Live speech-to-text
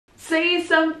Say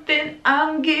something,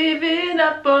 I'm giving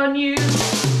up on you.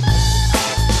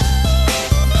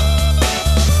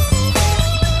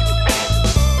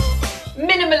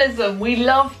 Minimalism, we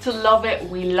love to love it,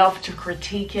 we love to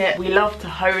critique it, we love to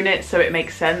hone it so it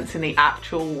makes sense in the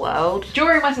actual world.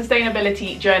 During my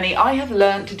sustainability journey, I have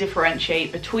learned to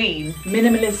differentiate between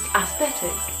minimalist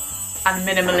aesthetic and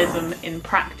minimalism in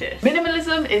practice.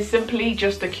 Minimalism is simply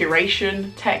just a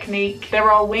curation technique.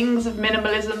 There are wings of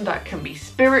minimalism that can be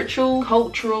spiritual,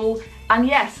 cultural, and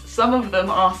yes, some of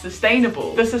them are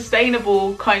sustainable. The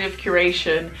sustainable kind of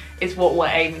curation is what we're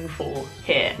aiming for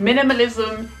here.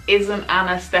 Minimalism isn't an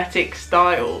aesthetic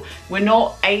style. We're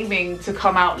not aiming to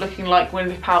come out looking like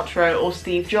Gwyneth Paltrow or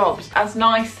Steve Jobs. As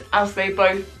nice as they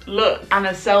both look and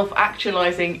as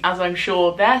self-actualizing as I'm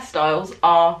sure their styles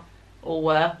are or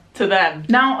were to them.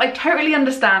 Now, I totally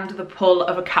understand the pull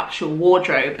of a capsule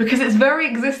wardrobe because its very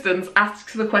existence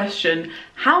asks the question,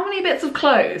 how many bits of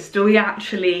clothes do we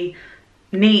actually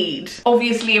need?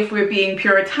 Obviously, if we're being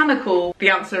puritanical, the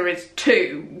answer is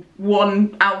 2.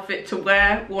 1 outfit to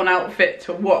wear, 1 outfit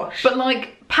to wash. But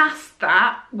like past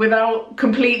that, without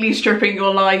completely stripping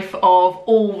your life of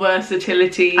all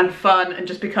versatility and fun and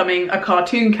just becoming a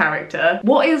cartoon character,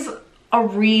 what is a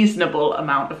reasonable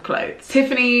amount of clothes?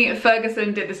 Tiffany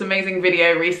Ferguson did this amazing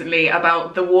video recently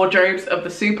about the wardrobes of the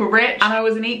super rich, and I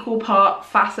was an equal part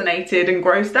fascinated and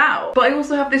grossed out. But I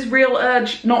also have this real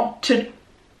urge not to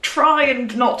try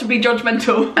and not to be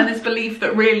judgmental, and this belief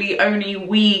that really only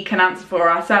we can answer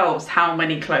for ourselves how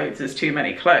many clothes is too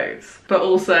many clothes. But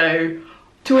also,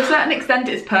 to a certain extent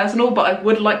it's personal, but I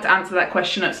would like to answer that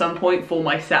question at some point for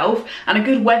myself. And a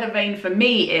good weather vane for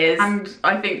me is, and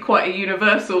I think quite a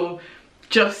universal,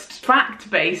 just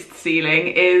fact-based ceiling,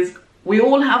 is we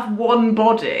all have one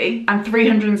body and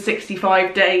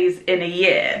 365 days in a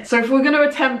year. So if we're going to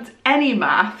attempt any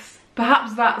maths,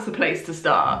 perhaps that's a place to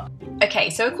start. Okay,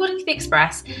 so according to The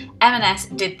Express, M&S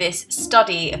did this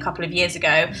study a couple of years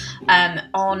ago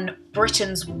on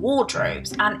Britain's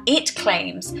wardrobes, and it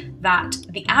claims that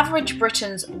the average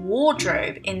Britain's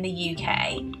wardrobe in the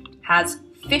UK has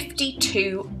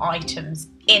 52 items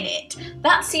in it.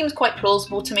 That seems quite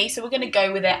plausible to me, so we're going to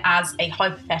go with it as a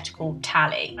hypothetical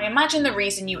tally. I imagine the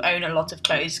reason you own a lot of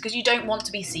clothes is because you don't want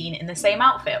to be seen in the same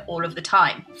outfit all of the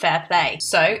time. Fair play.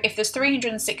 So if there's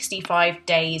 365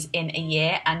 days in a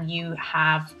year and you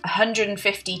have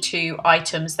 152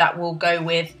 items that will go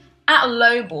with, at a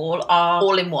low ball, are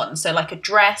all in one. So like a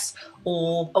dress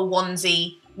or a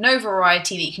onesie, no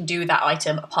variety that you can do with that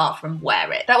item apart from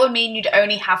wear it. That would mean you'd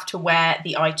only have to wear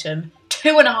the item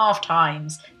 2.5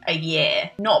 times a year.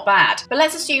 Not bad. But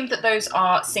let's assume that those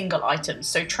are single items,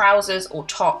 so trousers or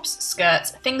tops,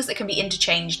 skirts, things that can be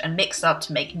interchanged and mixed up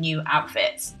to make new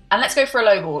outfits. And let's go for a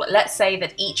lowball. Let's say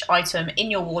that each item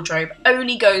in your wardrobe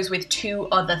only goes with 2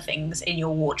 other things in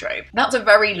your wardrobe. That's a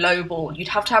very low ball. You'd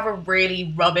have to have a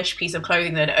really rubbish piece of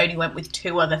clothing that only went with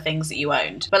 2 other things that you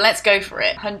owned. But let's go for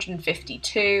it.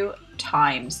 152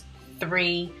 times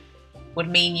 3 would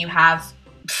mean you have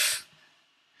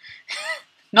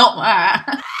not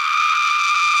that.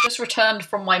 Just returned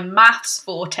from my maths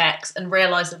vortex and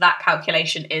realised that that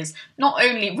calculation is not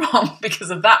only wrong because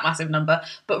of that massive number,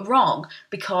 but wrong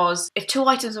because if 2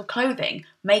 items of clothing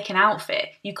make an outfit,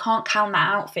 you can't count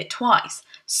that outfit twice.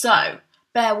 So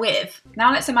bear with.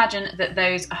 Now let's imagine that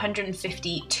those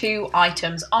 152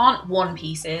 items aren't one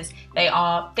pieces, they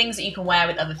are things that you can wear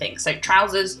with other things, so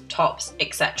trousers, tops,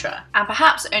 etc. And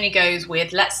perhaps it only goes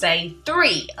with, let's say,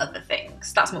 3 other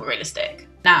things. That's more realistic.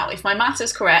 Now, if my maths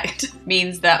is correct,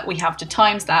 means that we have to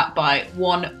times that by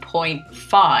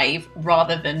 1.5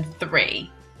 rather than 3.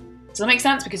 Does that make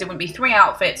sense? Because it wouldn't be 3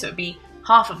 outfits, it would be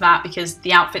half of that because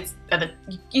the outfits are the,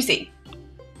 you see.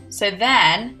 So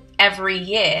then, every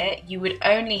year, you would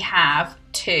only have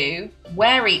to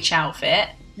wear each outfit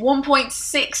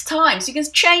 1.6 times. You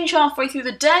can change halfway through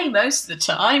the day most of the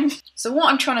time. So what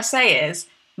I'm trying to say is,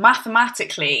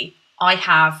 mathematically, I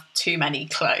have too many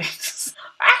clothes.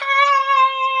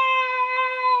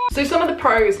 So some of the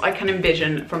pros I can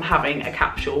envision from having a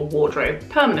capsule wardrobe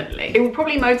permanently. It will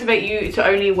probably motivate you to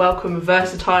only welcome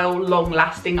versatile,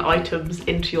 long-lasting items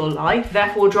into your life,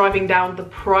 therefore driving down the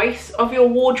price of your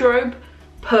wardrobe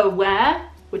per wear,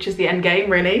 which is the end game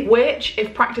really, which,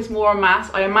 if practiced more en masse,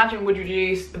 I imagine would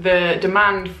reduce the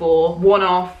demand for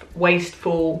one-off,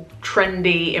 wasteful,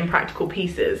 trendy, impractical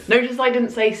pieces. Notice I didn't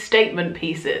say statement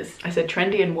pieces, I said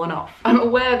trendy and one-off. I'm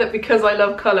aware that because I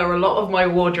love colour, a lot of my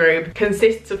wardrobe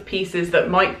consists of pieces that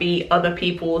might be other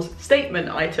people's statement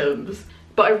items.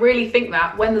 But I really think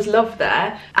that when there's love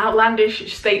there,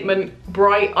 outlandish statement,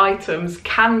 bright items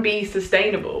can be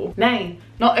sustainable. Nay,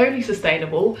 not only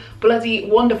sustainable, bloody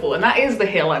wonderful, and that is the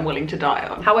hill I'm willing to die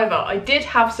on. However, I did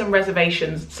have some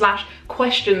reservations /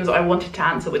 questions I wanted to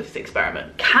answer with this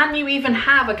experiment. Can you even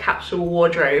have a capsule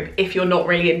wardrobe if you're not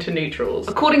really into neutrals?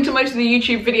 According to most of the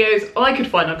YouTube videos I could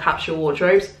find on capsule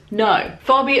wardrobes, no.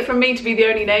 Far be it from me to be the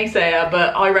only naysayer,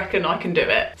 but I reckon I can do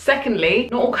it. Secondly,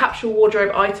 not all capsule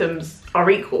wardrobe items are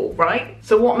equal, right?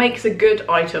 So what makes a good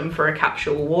item for a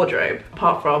capsule wardrobe,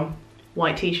 apart from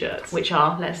white t-shirts, which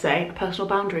are, let's say, a personal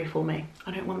boundary for me.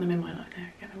 I don't want them in my life now,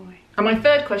 get them away. And my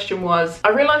third question was, I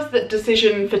realised that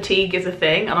decision fatigue is a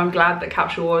thing, and I'm glad that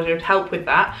capsule wardrobes help with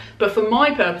that, but for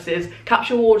my purposes,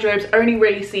 capsule wardrobes only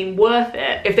really seem worth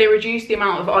it if they reduce the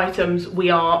amount of items we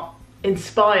are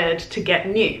inspired to get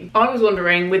new. I was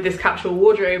wondering with this capsule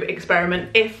wardrobe experiment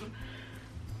if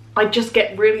I'd just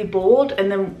get really bored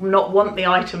and then not want the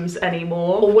items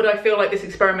anymore, or would I feel like this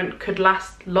experiment could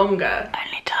last longer?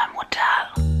 Only time will tell.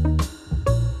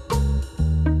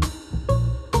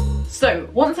 So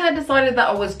once I had decided that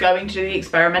I was going to do the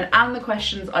experiment and the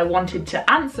questions I wanted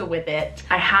to answer with it,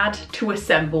 I had to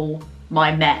assemble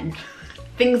my men.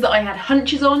 Things that I had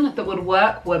hunches on that would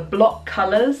work were block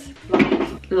colours,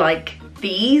 like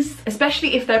these,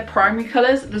 especially if they're primary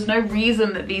colours. There's no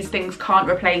reason that these things can't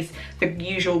replace the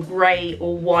usual grey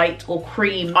or white or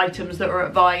cream items that are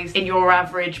advised in your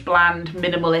average bland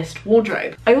minimalist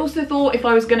wardrobe. I also thought if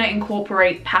I was going to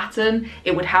incorporate pattern,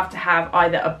 it would have to have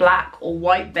either a black or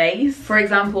white base. For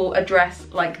example, a dress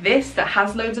like this that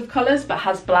has loads of colours but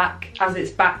has black as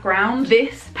its background.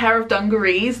 This pair of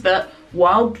dungarees that,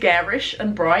 while garish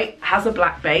and bright, has a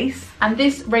black base, and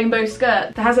this rainbow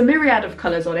skirt that has a myriad of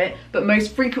colours on it but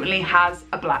most frequently has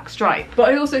a black stripe. But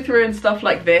I also threw in stuff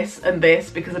like this and this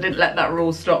because I didn't let that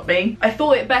rule stop me. I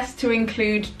thought it best to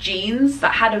include jeans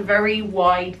that had a very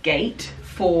wide gate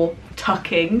for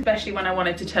tucking, especially when I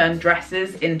wanted to turn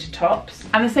dresses into tops,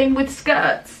 and the same with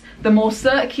skirts. The more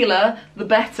circular, the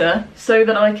better, so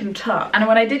that I can tuck. And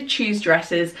when I did choose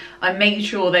dresses, I made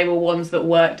sure they were ones that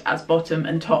worked as bottom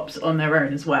and tops on their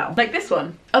own as well. Like this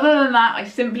one. Other than that, I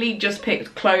simply just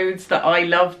picked clothes that I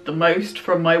loved the most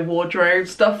from my wardrobe,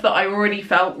 stuff that I already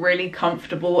felt really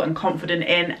comfortable and confident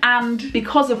in, and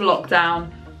because of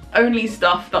lockdown, only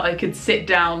stuff that I could sit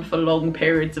down for long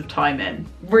periods of time in.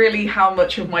 Really, how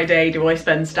much of my day do I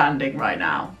spend standing right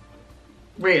now?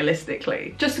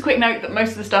 Realistically. Just a quick note that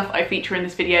most of the stuff I feature in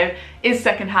this video is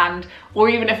secondhand, or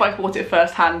even if I bought it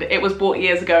firsthand, it was bought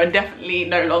years ago and definitely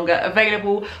no longer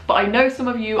available. But I know some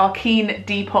of you are keen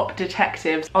Depop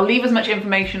detectives. I'll leave as much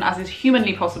information as is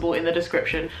humanly possible in the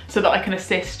description so that I can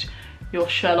assist your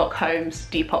Sherlock Holmes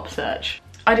Depop search.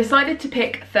 I decided to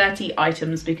pick 30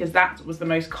 items because that was the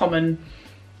most common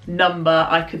number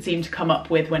I could seem to come up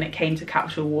with when it came to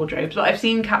capsule wardrobes. But I've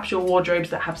seen capsule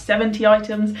wardrobes that have 70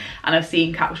 items and I've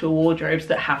seen capsule wardrobes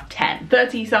that have 10.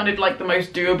 30 sounded like the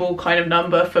most doable kind of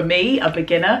number for me, a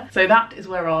beginner, so that is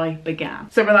where I began.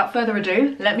 So without further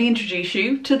ado, let me introduce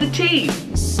you to the team.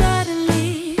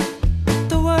 Suddenly,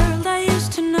 the world I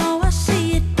used to know, I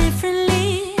see it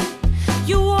differently.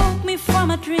 You woke me from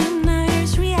a dream, now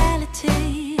here's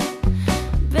reality.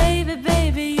 Baby,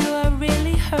 baby, you are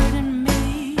really hurting me.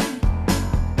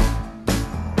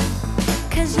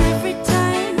 Every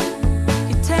time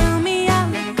you tell me I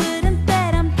look good and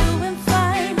that I'm doing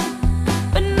fine,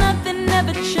 but nothing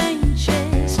ever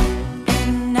changes.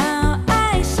 And now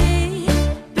I see,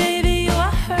 baby, you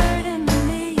are hurting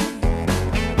me.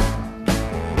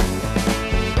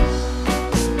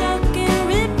 Stuck in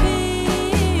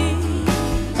repeat.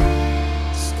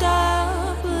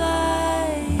 Stop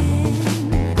lying.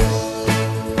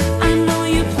 I know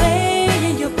you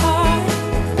played your part,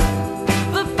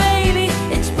 but baby,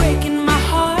 it's breaking my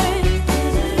heart.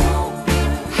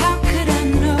 How could I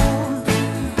know?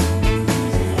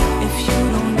 If you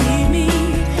don't need me,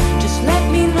 just let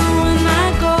me know when I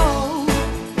go.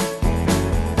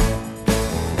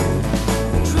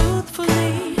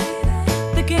 Truthfully,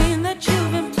 the game that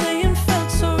you've been playing felt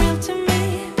so real to me.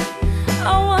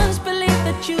 I once believed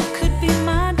that you could be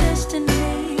my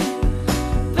destiny.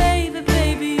 Baby,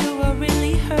 baby, you are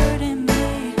really hurting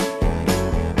me.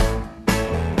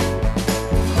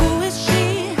 Who is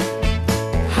she?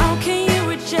 How can you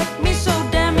reject me so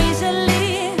damn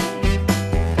easily?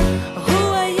 Who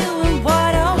are you and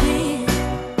what are we?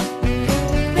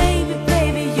 Baby,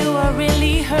 baby, you are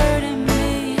really hurting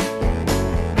me.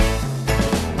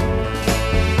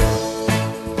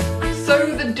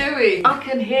 So the doing, I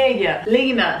can hear you.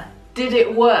 Lena, did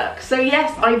it work? So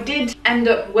yes, I did end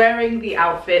up wearing the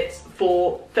outfits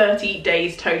for 30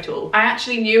 days total. I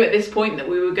actually knew at this point that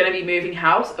we were going to be moving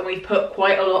house, and we put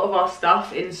quite a lot of our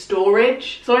stuff in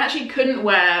storage. So I actually couldn't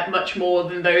wear much more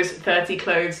than those 30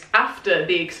 clothes after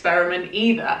the experiment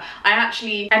either. I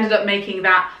actually ended up making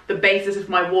that the basis of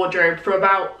my wardrobe for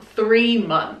about 3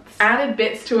 months. I added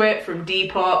bits to it from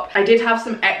Depop. I did have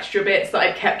some extra bits that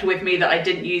I kept with me that I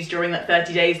didn't use during that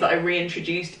 30 days that I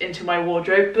reintroduced into my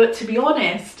wardrobe. But to be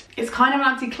honest, it's kind of an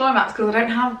anticlimax because I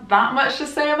don't have that much to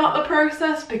say about the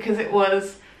process because it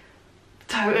was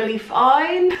totally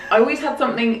fine. I always had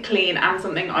something clean and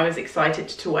something I was excited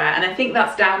to wear, and I think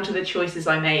that's down to the choices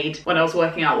I made when I was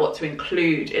working out what to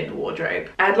include in the wardrobe.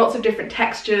 I had lots of different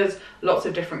textures, lots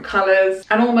of different colours,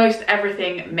 and almost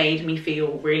everything made me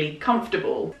feel really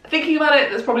comfortable. Thinking about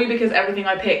it, that's probably because everything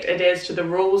I picked adheres to the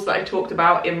rules that I talked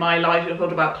about in my Lies You're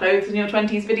Told About Clothes in Your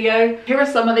 20s video. Here are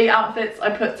some of the outfits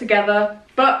I put together.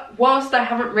 But whilst I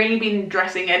haven't really been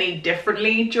dressing any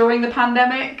differently during the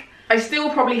pandemic, I still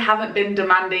probably haven't been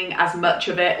demanding as much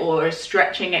of it or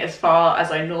stretching it as far as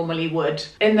I normally would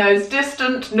in those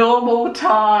distant normal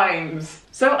times.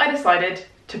 So I decided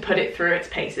to put it through its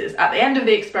paces. At the end of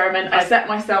the experiment, I set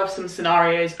myself some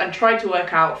scenarios and tried to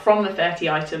work out from the 30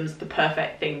 items the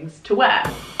perfect things to wear.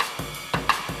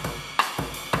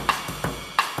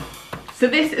 So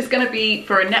this is going to be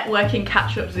for a networking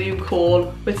catch-up Zoom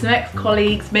call with some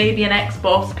ex-colleagues, maybe an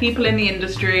ex-boss, people in the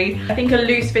industry. I think a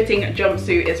loose-fitting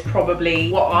jumpsuit is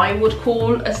probably what I would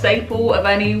call a staple of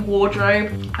any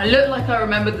wardrobe. I look like I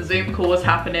remember the Zoom call was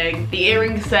happening. The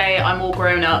earrings say I'm all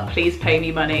grown up, please pay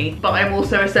me money, but I'm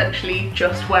also essentially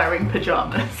just wearing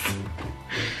pajamas.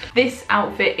 This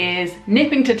outfit is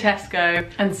nipping to Tesco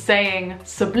and saying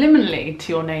subliminally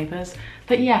to your neighbours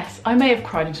that yes, I may have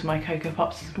cried into my Cocoa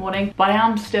Pops this morning, but I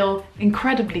am still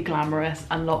incredibly glamorous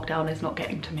and lockdown is not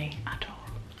getting to me at all.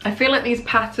 I feel like these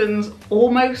patterns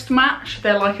almost match.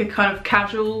 They're like a kind of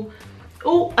casual,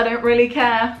 oh, I don't really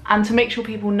care. And to make sure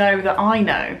people know that I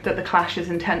know that the clash is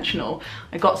intentional,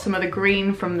 I got some of the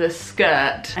green from the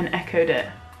skirt and echoed it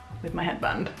with my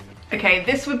headband. Okay,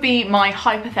 this would be my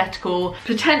hypothetical,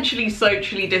 potentially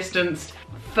socially distanced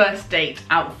first date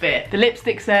outfit. The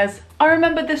lipstick says, I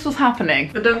remembered this was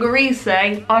happening. The dungarees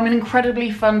say, I'm an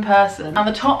incredibly fun person. And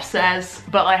the top says,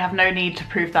 but I have no need to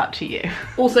prove that to you.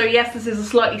 Also, yes, this is a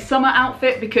slightly summer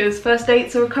outfit because first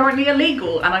dates are currently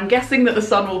illegal, and I'm guessing that the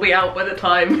sun will be out by the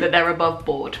time that they're above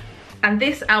board. And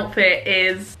this outfit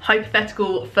is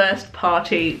hypothetical first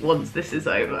party once this is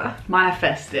over.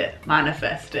 Manifest it,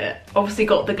 manifest it. Obviously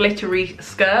got the glittery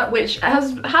skirt, which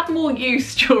has had more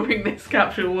use during this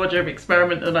capsule wardrobe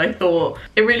experiment than I thought.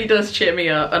 It really does cheer me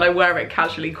up and I wear it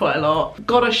casually quite a lot.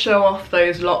 Gotta show off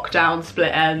those lockdown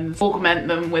split ends, augment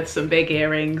them with some big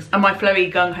earrings, and my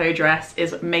flowy gung-ho dress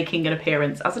is making an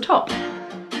appearance as a top.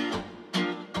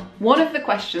 One of the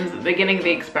questions at the beginning of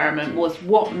the experiment was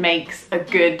what makes a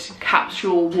good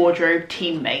capsule wardrobe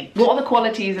teammate? What are the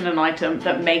qualities in an item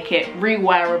that make it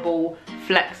re-wearable,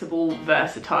 flexible,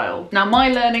 versatile? Now my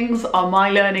learnings are my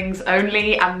learnings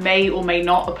only and may or may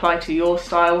not apply to your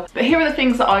style, but here are the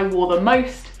things that I wore the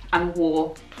most and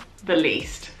wore the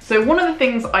least. So one of the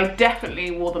things I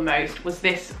definitely wore the most was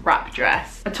this wrap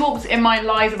dress. I talked in my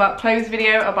Lies About Clothes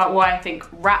video about why I think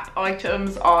wrap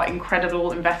items are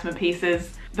incredible investment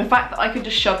pieces. The fact that I could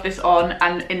just shove this on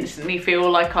and instantly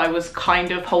feel like I was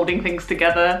kind of holding things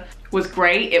together was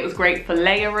great. It was great for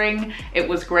layering. It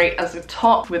was great as a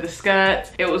top with a skirt.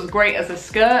 It was great as a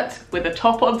skirt with a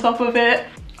top on top of it.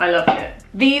 I loved it.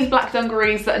 These black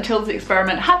dungarees that until this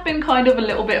experiment had been kind of a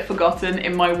little bit forgotten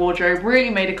in my wardrobe really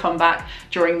made a comeback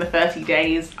during the 30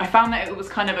 days. I found that it was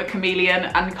kind of a chameleon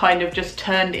and kind of just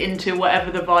turned into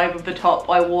whatever the vibe of the top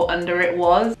I wore under it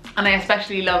was. And I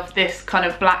especially loved this kind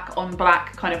of black on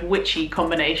black kind of witchy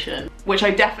combination, which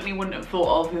I definitely wouldn't have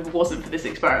thought of if it wasn't for this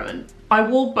experiment. I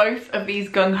wore both of these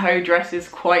gung-ho dresses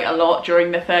quite a lot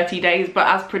during the 30 days, but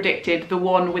as predicted, the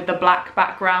one with the black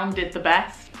background did the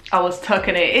best. I was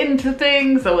tucking it into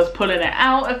things, I was pulling it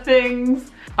out of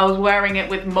things, I was wearing it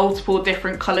with multiple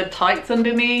different coloured tights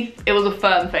underneath. It was a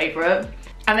firm favourite.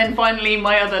 And then finally,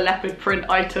 my other leopard print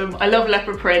item. I love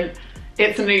leopard print.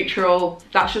 It's a neutral,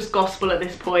 that's just gospel at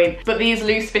this point. But these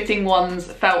loose fitting ones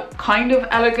felt kind of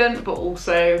elegant, but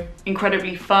also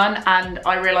incredibly fun. And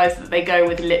I realised that they go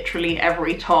with literally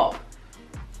every top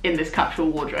in this capsule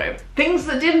wardrobe. Things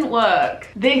that didn't work.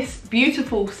 This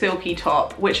beautiful silky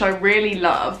top, which I really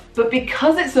love, but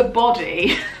because it's a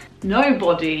body,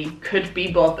 nobody could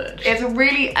be bothered. It's a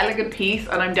really elegant piece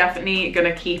and I'm definitely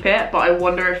gonna keep it, but I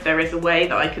wonder if there is a way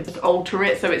that I could just alter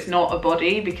it so it's not a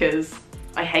body, because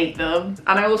I hate them.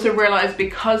 And I also realized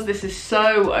because this is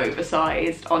so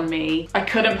oversized on me, I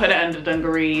couldn't put it under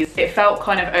dungarees. It felt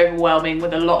kind of overwhelming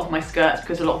with a lot of my skirts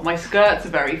because a lot of my skirts are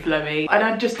very flowy. And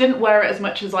I just didn't wear it as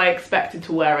much as I expected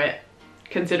to wear it,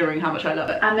 considering how much I love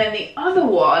it. And then the other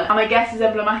one, and I guess is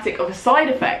emblematic of a side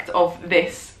effect of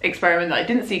this experiment that I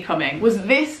didn't see coming, was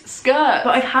this skirt that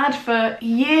I've had for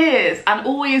years. And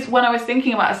always when I was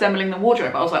thinking about assembling the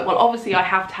wardrobe, I was like, well, obviously I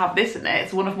have to have this in it.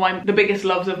 It's one of the biggest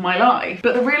loves of my life.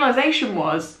 But the realization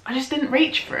was I just didn't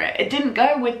reach for it. It didn't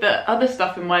go with the other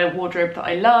stuff in my wardrobe that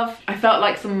I love. I felt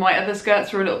like some of my other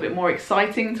skirts were a little bit more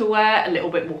exciting to wear, a little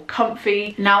bit more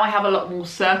comfy. Now I have a lot more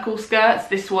circle skirts.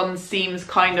 This one seems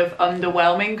kind of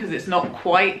underwhelming because it's not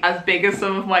quite as big as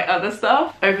some of my other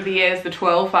stuff. Over the years, the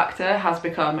 12 factor has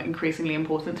become increasingly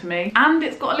important to me, and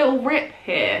it's got a little rip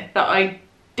here that I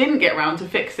didn't get around to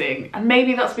fixing, and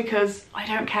maybe that's because I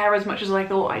don't care as much as I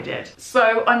thought I did.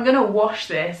 So I'm gonna wash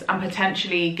this and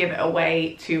potentially give it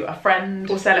away to a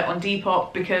friend or sell it on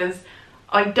Depop, because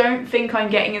I don't think I'm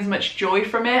getting as much joy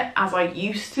from it as I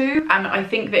used to, and I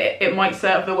think that it might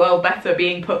serve the world better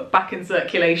being put back in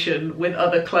circulation with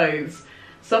other clothes.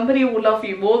 Somebody will love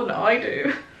you more than I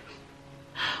do.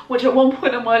 Which at one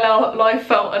point in my life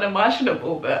felt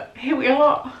unimaginable, but here we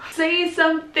are. Say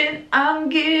something, I'm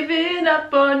giving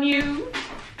up on you.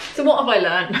 So what have I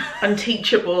learned?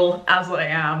 Unteachable as I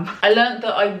am. I learned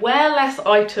that I wear less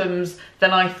items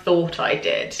than I thought I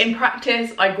did. In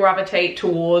practice, I gravitate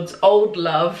towards old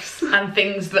loves and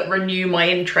things that renew my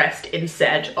interest in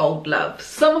said old loves.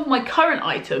 Some of my current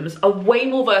items are way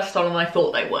more versatile than I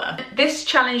thought they were. This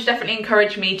challenge definitely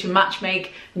encouraged me to matchmake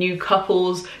new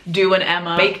couples, do an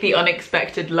Emma, make the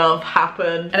unexpected love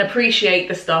happen, and appreciate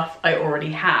the stuff I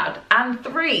already had. And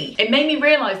 3, it made me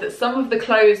realize that some of the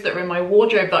clothes that are in my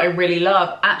wardrobe that I really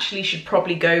love actually should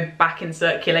probably go back in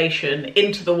circulation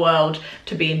into the world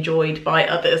to be enjoyed by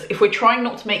others. If we're trying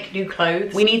not to make new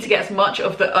clothes, we need to get as much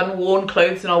of the unworn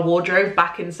clothes in our wardrobe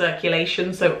back in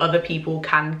circulation so other people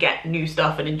can get new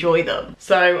stuff and enjoy them.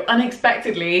 So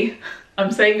unexpectedly,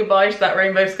 I'm saying goodbye to that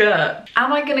rainbow skirt.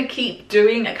 Am I gonna keep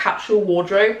doing a capsule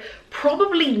wardrobe?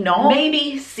 Probably not.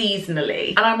 Maybe seasonally.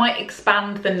 And I might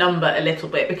expand the number a little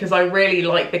bit because I really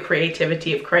like the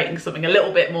creativity of creating something a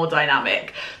little bit more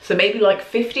dynamic. So maybe like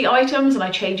 50 items and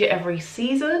I change it every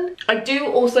season. I do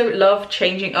also love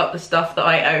changing up the stuff that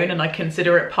I own, and I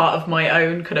consider it part of my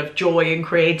own kind of joy and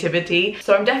creativity.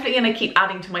 So I'm definitely gonna keep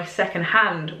adding to my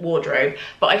secondhand wardrobe,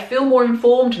 but I feel more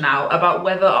informed now about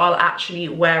whether I'll actually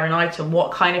wear an item,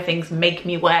 what kind of things make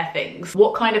me wear things,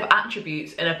 what kind of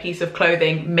attributes in a piece of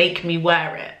clothing make me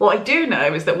wear it. What I do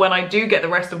know is that when I do get the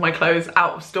rest of my clothes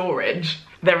out of storage,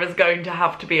 there is going to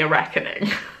have to be a reckoning.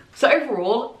 So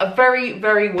overall, a very,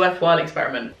 very worthwhile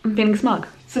experiment. I'm feeling smug.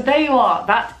 So there you are,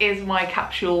 that is my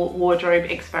capsule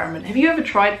wardrobe experiment. Have you ever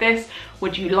tried this?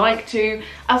 Would you like to?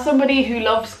 As somebody who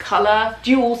loves colour,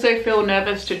 do you also feel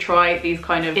nervous to try these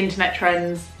kind of internet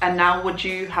trends? And now would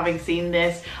you, having seen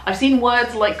this? I've seen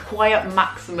words like quiet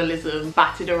maximalism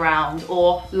batted around,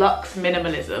 or luxe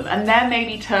minimalism, and there may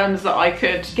be terms that I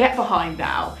could get behind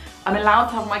now. I'm allowed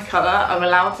to have my colour, I'm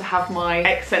allowed to have my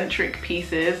eccentric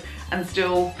pieces and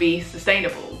still be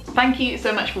sustainable. Thank you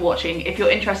so much for watching. If you're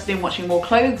interested in watching more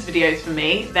clothes videos from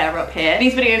me, they're up here.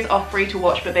 These videos are free to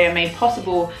watch, but they are made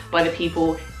possible by the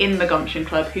people in the Gumption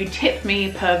Club who tip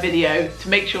me per video to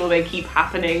make sure they keep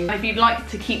happening. And if you'd like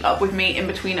to keep up with me in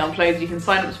between uploads, you can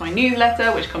sign up to my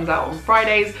newsletter, which comes out on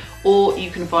Fridays, or you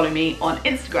can follow me on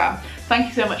Instagram. Thank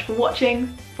you so much for watching.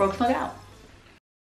 Frog Snug out.